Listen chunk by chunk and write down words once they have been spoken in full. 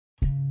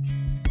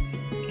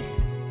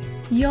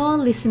You're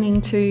listening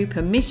to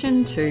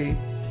Permission To,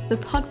 the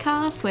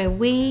podcast where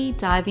we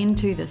dive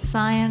into the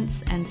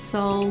science and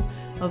soul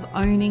of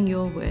owning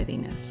your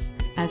worthiness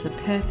as a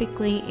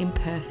perfectly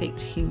imperfect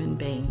human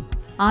being.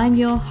 I'm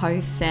your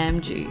host,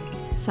 Sam Dew,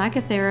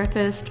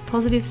 psychotherapist,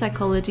 positive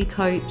psychology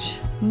coach,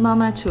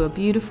 mama to a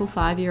beautiful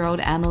 5-year-old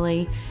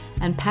Amelie,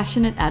 and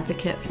passionate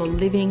advocate for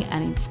living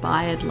an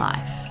inspired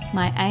life.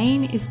 My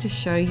aim is to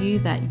show you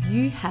that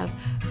you have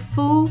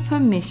full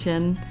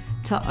permission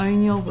to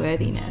own your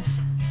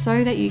worthiness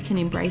so that you can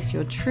embrace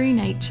your true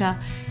nature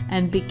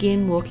and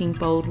begin walking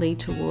boldly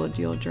toward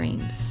your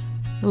dreams.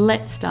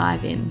 Let's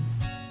dive in.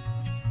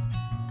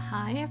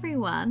 Hi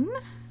everyone.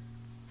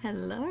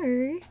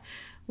 Hello.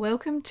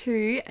 Welcome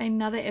to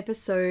another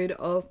episode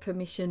of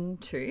Permission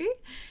To.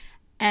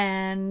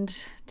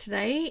 And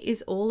today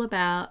is all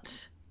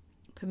about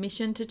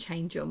permission to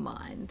change your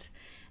mind.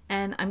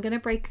 And I'm going to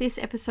break this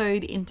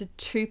episode into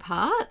 2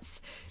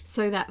 parts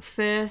so that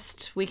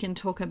first we can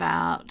talk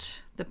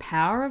about the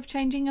power of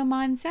changing your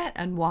mindset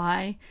and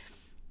why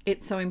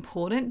it's so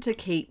important to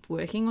keep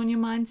working on your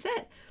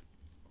mindset.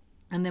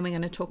 And then we're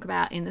going to talk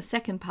about in the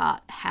second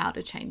part how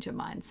to change your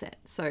mindset.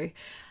 So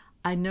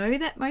I know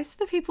that most of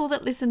the people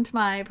that listen to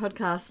my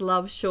podcast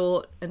love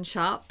short and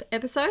sharp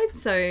episodes.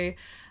 So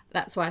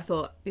that's why I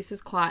thought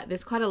there's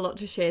quite a lot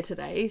to share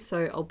today.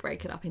 So I'll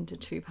break it up into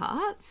 2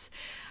 parts.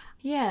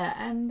 Yeah,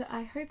 and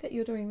I hope that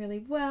you're doing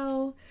really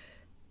well.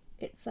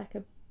 It's like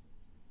a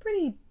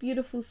pretty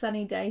beautiful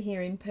sunny day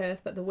here in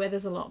Perth, but the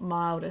weather's a lot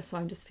milder, so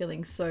I'm just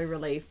feeling so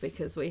relieved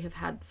because we have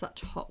had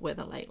such hot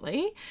weather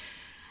lately.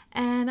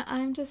 And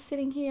I'm just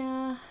sitting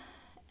here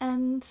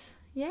and,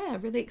 yeah,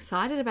 really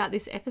excited about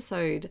this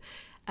episode.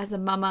 As a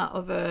mama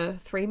of a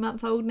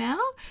 3-month-old now,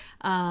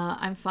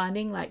 I'm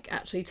finding like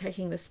actually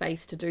taking the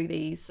space to do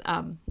these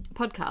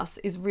podcasts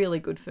is really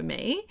good for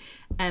me.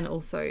 And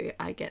also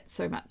I get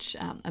so much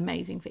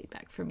amazing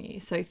feedback from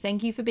you. So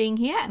thank you for being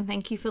here and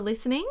thank you for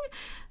listening.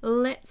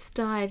 Let's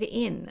dive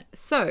in.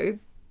 So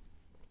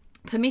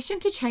permission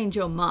to change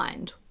your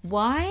mind.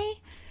 Why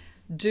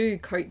do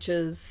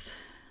coaches,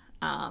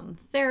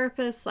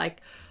 therapists,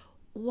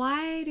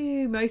 why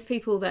do most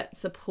people that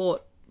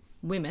support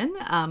women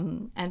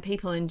and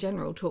people in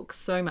general talk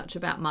so much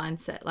about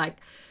mindset?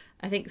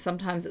 I think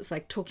sometimes it's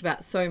talked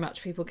about so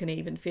much people can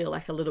even feel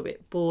a little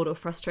bit bored or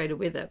frustrated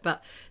with it,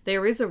 but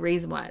there is a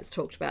reason why it's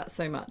talked about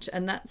so much,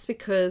 and that's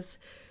because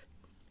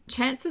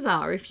chances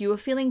are if you are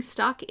feeling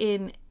stuck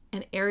in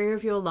an area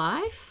of your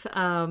life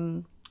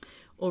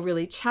or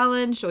really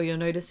challenged, or you're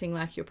noticing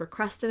you're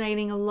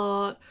procrastinating a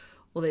lot,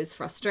 or there's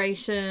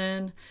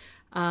frustration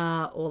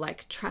or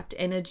trapped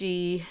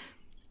energy,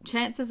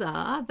 chances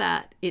are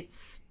that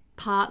it's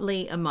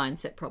partly a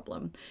mindset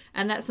problem.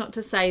 And that's not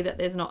to say that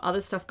there's not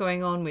other stuff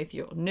going on with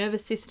your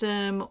nervous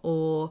system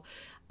or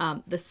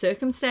the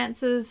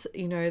circumstances,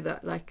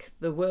 that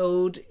the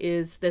world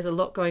there's a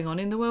lot going on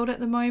in the world at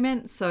the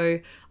moment. So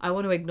I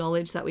want to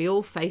acknowledge that we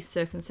all face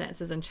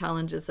circumstances and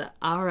challenges that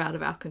are out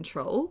of our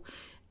control.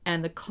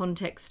 And the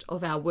context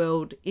of our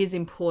world is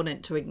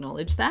important to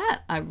acknowledge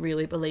that. I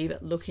really believe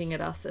it, looking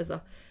at us as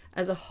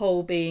a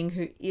whole being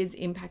who is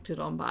impacted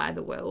on by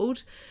the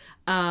world.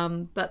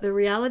 But the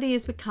reality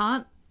is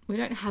we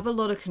don't have a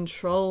lot of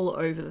control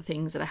over the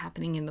things that are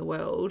happening in the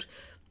world.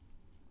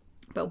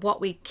 But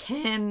what we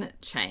can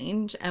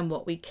change and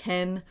what we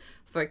can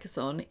focus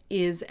on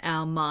is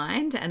our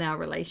mind and our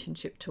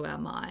relationship to our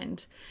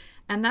mind.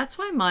 And that's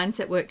why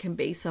mindset work can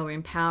be so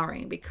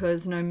empowering,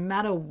 because no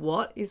matter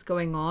what is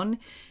going on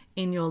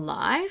in your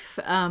life,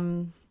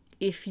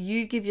 if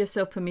you give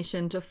yourself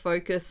permission to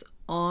focus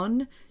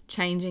on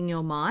changing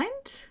your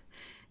mind,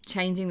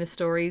 changing the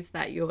stories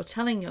that you're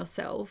telling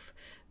yourself,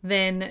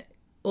 then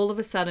all of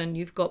a sudden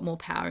you've got more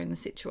power in the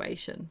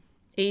situation.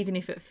 Even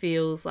if it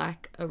feels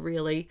like a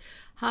really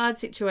hard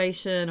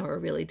situation or a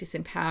really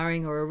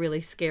disempowering or a really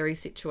scary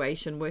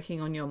situation, working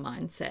on your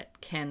mindset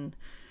can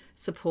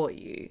support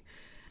you.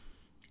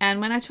 And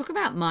when I talk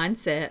about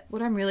mindset,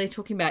 what I'm really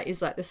talking about is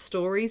the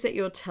stories that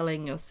you're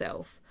telling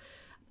yourself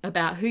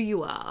about who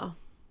you are,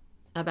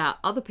 about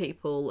other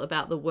people,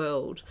 about the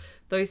world.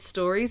 Those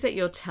stories that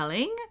you're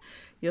telling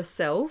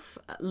yourself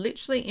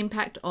literally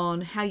impact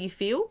on how you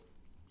feel,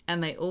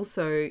 and they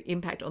also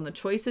impact on the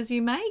choices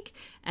you make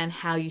and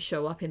how you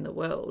show up in the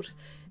world.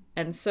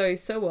 And so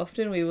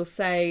often we will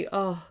say,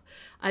 oh,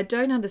 I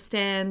don't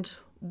understand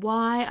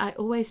why I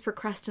always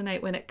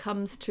procrastinate when it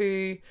comes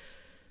to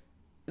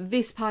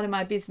this part of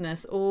my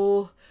business,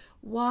 or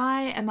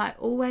why am I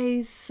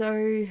always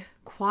so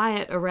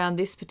quiet around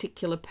this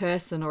particular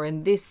person or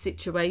in this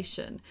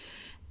situation?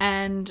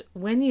 And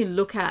when you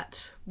look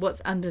at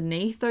what's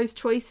underneath those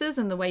choices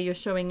and the way you're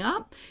showing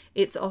up,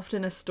 it's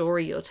often a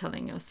story you're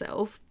telling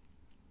yourself.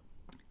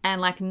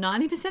 And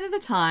 90% of the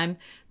time,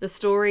 the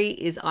story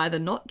is either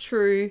not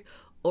true,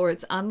 or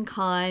it's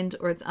unkind,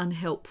 or it's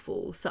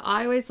unhelpful. So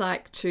I always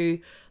like to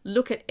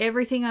look at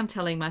everything I'm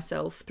telling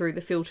myself through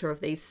the filter of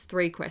these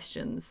 3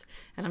 questions.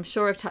 And I'm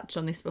sure I've touched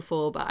on this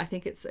before, but I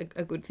think it's a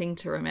good thing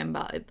to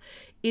remember.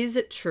 Is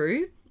it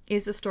true?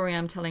 Is the story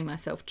I'm telling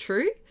myself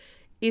true?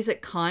 is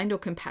it kind or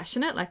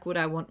compassionate? Like, would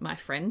I want my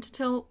friend to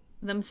tell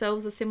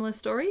themselves a similar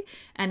story?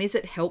 And is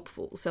it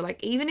helpful? So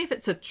like, even if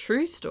it's a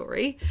true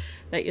story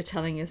that you're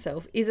telling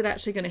yourself, is it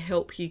actually going to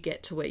help you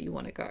get to where you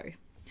want to go?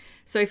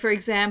 So for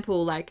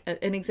example, like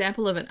an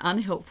example of an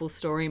unhelpful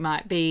story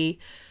might be,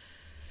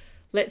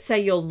 let's say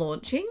you're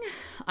launching.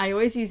 I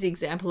always use the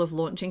example of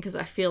launching because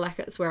I feel like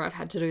it's where I've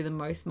had to do the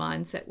most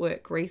mindset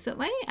work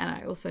recently. And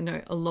I also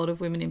know a lot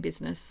of women in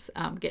business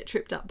get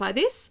tripped up by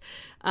this.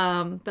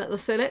 But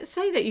so let's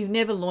say that you've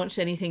never launched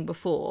anything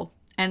before.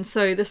 And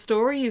so the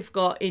story you've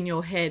got in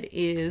your head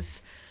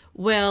is,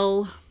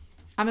 well,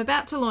 I'm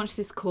about to launch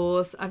this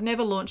course. I've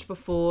never launched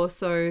before,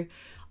 so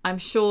I'm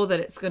sure that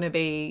it's going to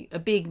be a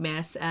big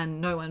mess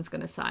and no one's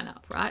going to sign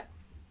up, right?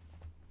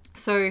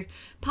 So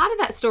part of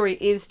that story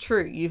is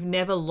true. You've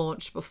never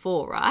launched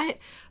before, right?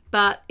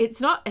 But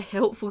it's not a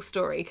helpful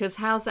story, because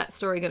how's that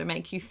story going to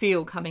make you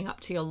feel coming up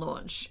to your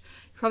launch?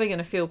 You're probably going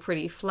to feel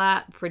pretty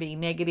flat, pretty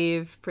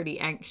negative, pretty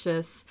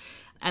anxious.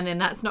 And then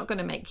that's not going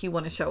to make you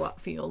want to show up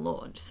for your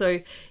launch. So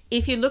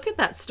if you look at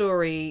that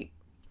story,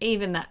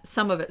 even that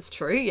some of it's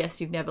true,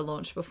 yes, you've never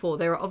launched before,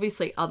 there are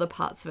obviously other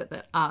parts of it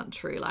that aren't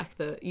true, like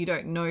you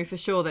don't know for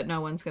sure that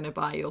no one's going to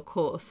buy your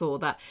course, or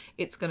that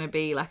it's going to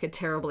be like a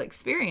terrible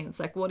experience.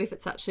 Like, what if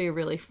it's actually a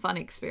really fun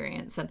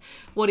experience? And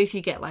what if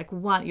you get like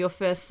your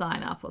first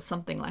sign up or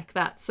something like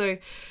that? So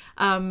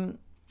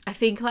I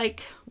think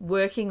like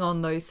working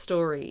on those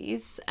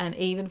stories and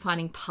even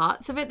finding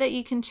parts of it that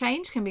you can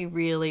change can be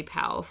really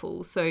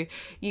powerful. So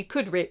you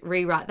could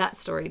rewrite that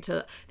story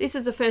to, this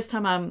is the first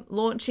time I'm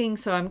launching,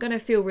 so I'm going to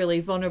feel really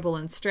vulnerable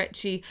and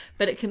stretchy,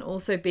 but it can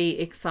also be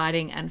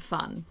exciting and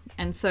fun.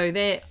 And so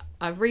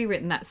I've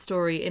rewritten that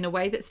story in a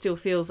way that still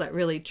feels like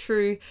really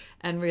true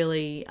and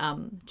really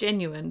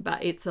genuine,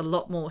 but it's a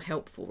lot more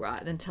helpful,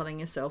 right, than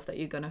telling yourself that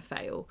you're going to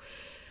fail.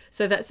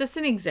 So that's just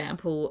an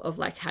example of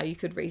like how you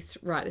could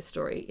write a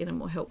story in a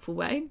more helpful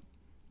way.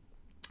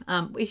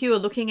 If you were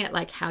looking at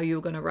like how you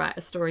were going to write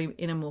a story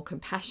in a more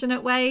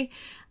compassionate way,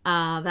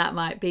 that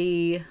might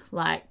be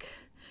like,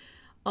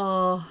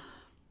 let's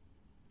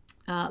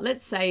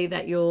say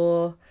that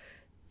you're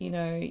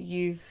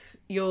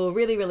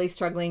really, really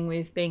struggling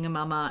with being a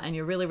mama, and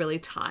you're really, really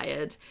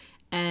tired,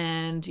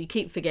 and you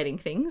keep forgetting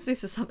things.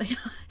 This is something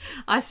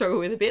I struggle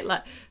with a bit,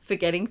 like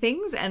forgetting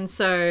things. And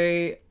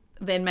so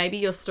then maybe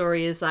your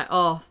story is like,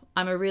 oh,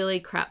 I'm a really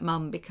crap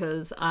mum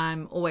because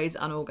I'm always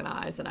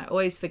unorganized and I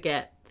always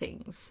forget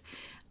things.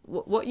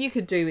 What you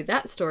could do with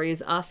that story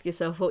is ask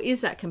yourself, well,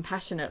 is that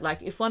compassionate?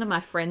 Like, if one of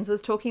my friends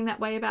was talking that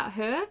way about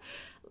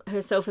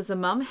herself as a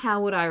mum,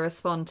 how would I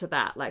respond to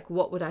that? Like,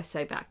 what would I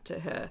say back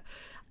to her?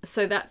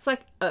 So that's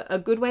like a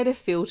good way to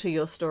filter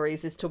your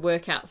stories, is to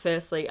work out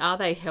firstly, are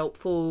they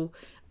helpful?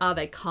 Are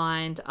they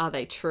kind? Are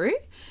they true?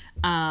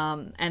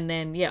 And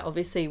then,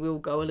 obviously we'll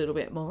go a little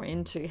bit more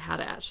into how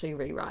to actually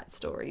rewrite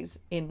stories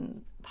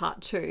in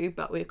part 2,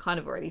 but we're kind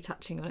of already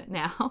touching on it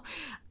now.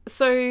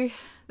 So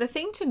the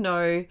thing to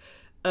know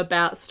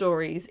about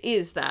stories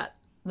is that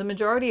the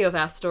majority of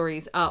our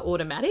stories are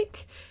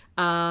automatic.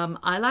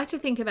 I like to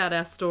think about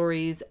our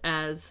stories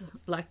as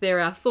like they're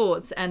our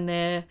thoughts, and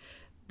they're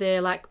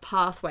like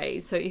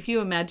pathways. So if you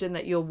imagine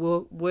that you're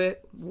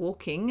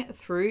walking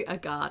through a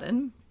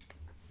garden,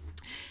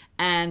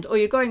 or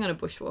you're going on a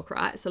bushwalk,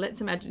 right? So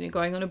let's imagine you're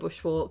going on a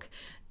bushwalk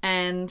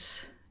and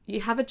you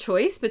have a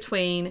choice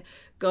between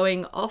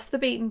going off the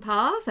beaten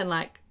path and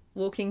like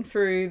walking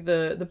through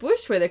the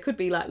bush where there could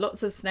be like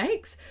lots of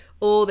snakes,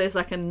 or there's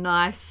like a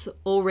nice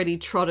already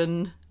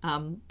trodden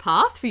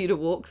path for you to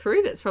walk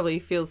through that's probably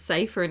feels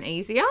safer and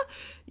easier.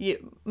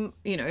 You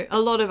know, a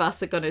lot of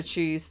us are going to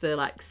choose the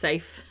like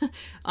safe.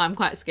 I'm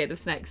quite scared of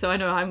snakes, so I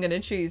know I'm going to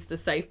choose the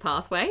safe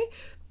pathway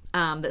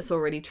that's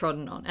already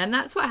trodden on. And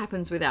that's what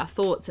happens with our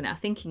thoughts and our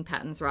thinking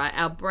patterns, right?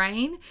 Our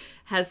brain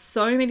has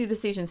so many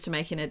decisions to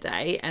make in a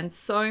day and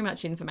so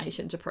much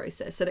information to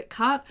process that it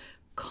can't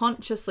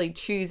consciously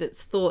choose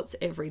its thoughts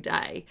every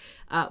day.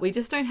 We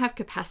just don't have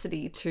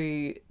capacity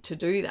to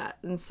do that.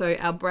 And so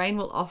our brain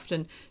will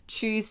often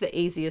choose the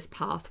easiest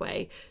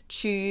pathway,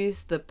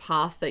 choose the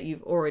path that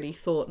you've already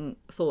thought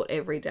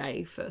every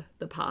day for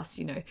the past,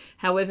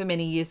 however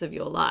many years of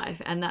your life.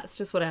 And that's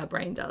just what our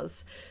brain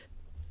does.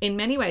 In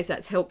many ways,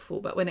 that's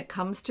helpful. But when it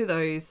comes to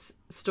those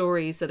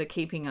stories that are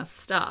keeping us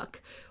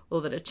stuck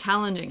or that are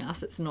challenging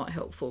us, it's not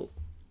helpful.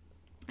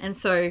 And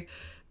so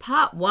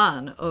part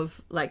 1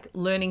 of like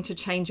learning to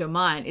change your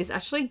mind is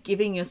actually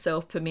giving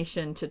yourself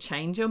permission to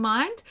change your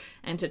mind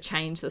and to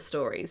change the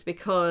stories.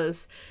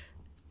 Because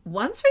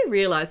once we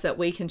realize that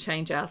we can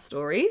change our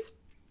stories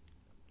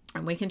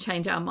and we can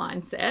change our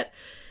mindset,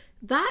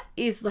 that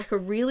is like a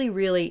really,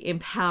 really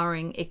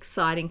empowering,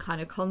 exciting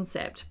kind of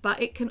concept.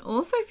 But it can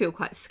also feel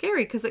quite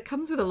scary because it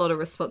comes with a lot of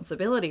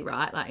responsibility,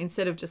 right? Like,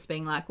 instead of just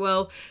being like,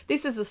 well,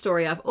 this is the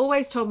story I've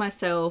always told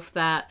myself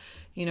that,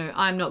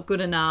 I'm not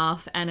good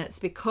enough, and it's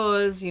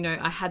because,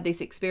 I had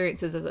these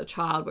experiences as a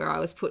child where I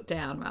was put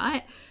down,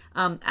 right?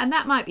 And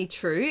that might be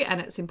true,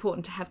 and it's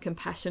important to have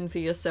compassion for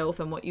yourself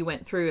and what you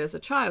went through as a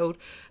child,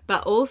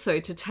 but also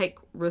to take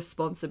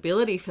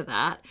responsibility for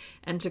that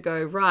and to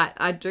go, right,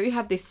 I do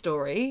have this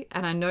story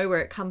and I know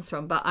where it comes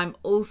from, but I'm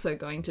also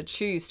going to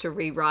choose to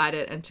rewrite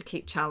it and to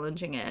keep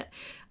challenging it.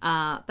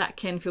 That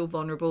can feel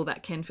vulnerable,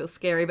 that can feel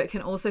scary, but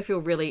can also feel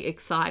really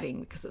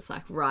exciting because it's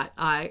like, right,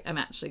 I am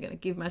actually going to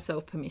give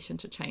myself permission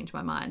to change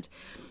my mind.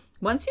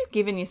 Once you've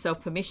given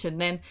yourself permission,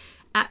 then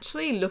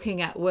actually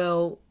looking at,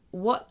 well,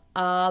 what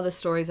are the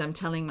stories I'm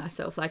telling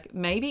myself? Like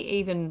maybe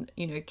even,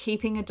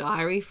 keeping a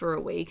diary for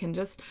a week and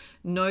just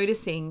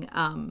noticing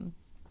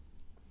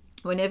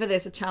whenever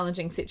there's a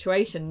challenging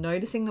situation,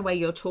 noticing the way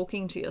you're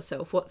talking to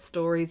yourself, what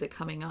stories are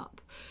coming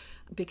up.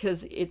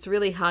 Because it's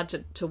really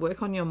hard to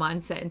work on your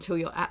mindset until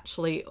you're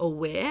actually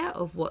aware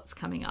of what's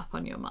coming up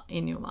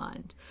in your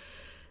mind.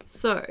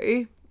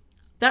 So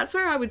that's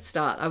where I would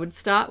start. I would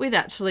start with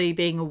actually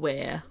being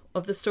aware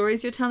of the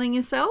stories you're telling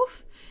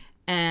yourself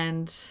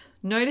and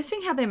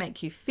noticing how they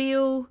make you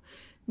feel,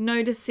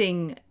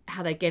 noticing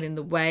how they get in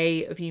the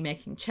way of you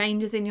making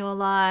changes in your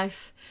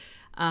life,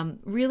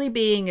 really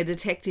being a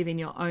detective in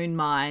your own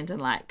mind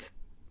and like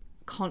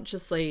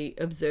consciously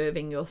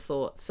observing your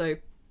thoughts. So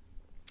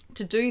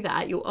to do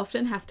that, you'll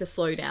often have to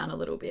slow down a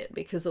little bit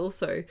because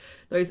also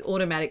those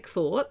automatic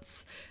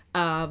thoughts,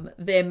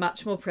 they're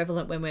much more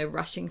prevalent when we're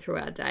rushing through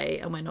our day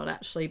and we're not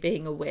actually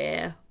being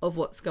aware of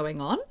what's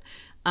going on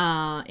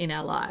in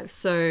our lives.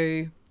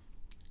 So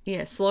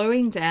yeah,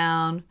 slowing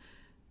down,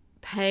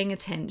 paying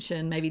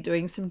attention, maybe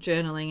doing some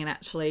journaling, and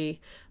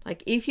actually,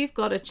 like if you've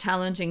got a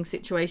challenging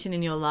situation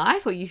in your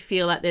life or you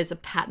feel like there's a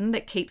pattern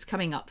that keeps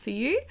coming up for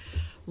you,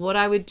 what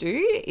I would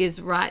do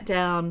is write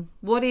down,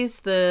 what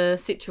is the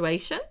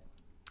situation?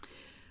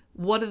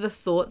 What are the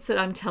thoughts that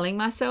I'm telling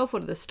myself?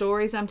 What are the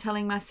stories I'm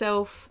telling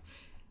myself?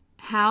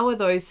 How are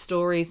those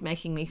stories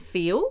making me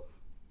feel?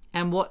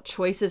 And what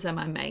choices am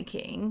I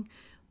making?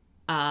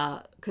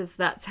 Because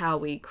that's how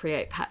we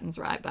create patterns,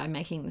 right? By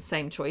making the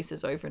same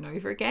choices over and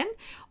over again.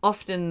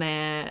 Often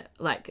they're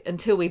like,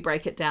 until we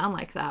break it down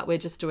like that, we're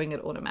just doing it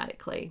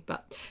automatically.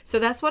 But so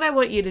that's what I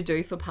want you to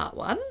do for part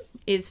 1,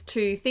 is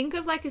to think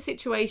of like a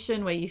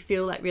situation where you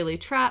feel like really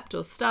trapped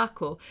or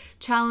stuck or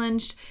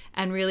challenged,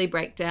 and really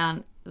break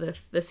down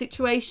the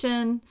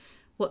situation,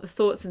 what the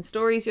thoughts and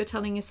stories you're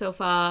telling yourself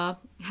are,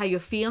 how you're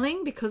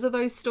feeling because of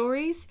those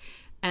stories,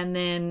 and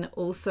then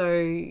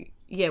also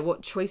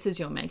what choices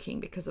you're making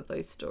because of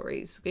those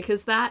stories.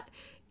 Because that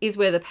is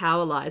where the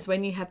power lies.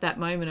 When you have that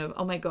moment of,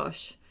 oh my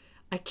gosh,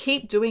 I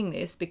keep doing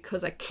this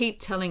because I keep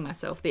telling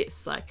myself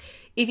this. Like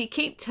if you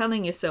keep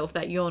telling yourself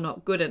that you're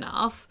not good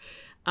enough,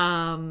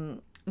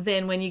 then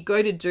when you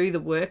go to do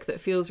the work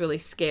that feels really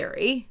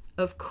scary,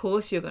 of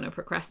course you're going to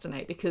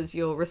procrastinate because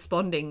you're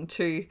responding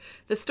to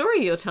the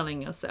story you're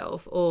telling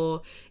yourself.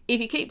 Or if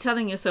you keep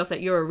telling yourself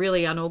that you're a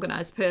really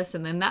unorganized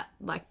person, then that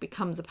like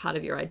becomes a part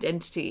of your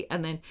identity,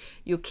 and then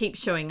you'll keep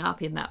showing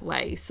up in that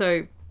way.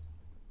 So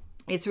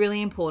it's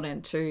really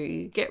important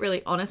to get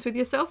really honest with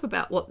yourself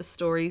about what the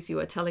stories you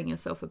are telling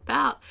yourself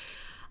about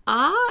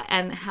are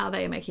and how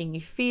they are making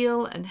you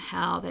feel and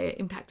how they are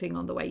impacting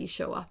on the way you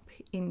show up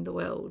in the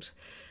world.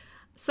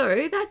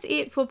 So that's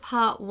it for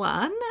part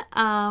 1.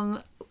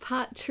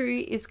 Part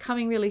 2 is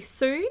coming really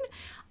soon.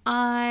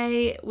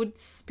 I would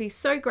be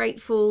so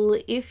grateful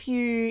if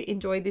you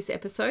enjoyed this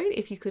episode,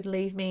 if you could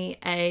leave me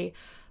a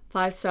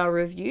 5-star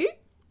review.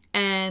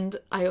 And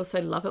I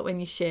also love it when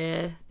you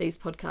share these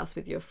podcasts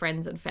with your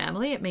friends and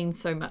family. It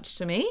means so much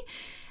to me.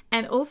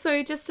 And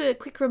also just a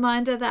quick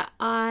reminder that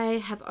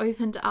I have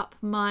opened up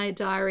my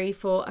diary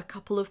for a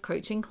couple of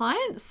coaching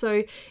clients.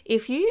 So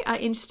if you are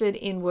interested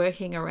in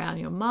working around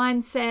your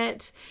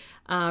mindset,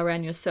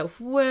 around your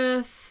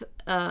self-worth,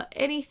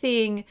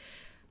 anything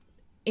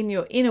in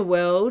your inner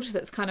world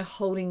that's kind of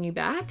holding you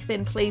back,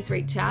 then please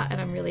reach out,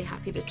 and I'm really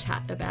happy to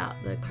chat about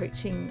the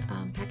coaching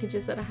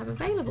packages that I have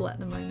available at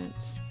the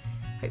moment.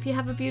 Hope you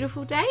have a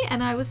beautiful day,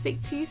 and I will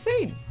speak to you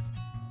soon.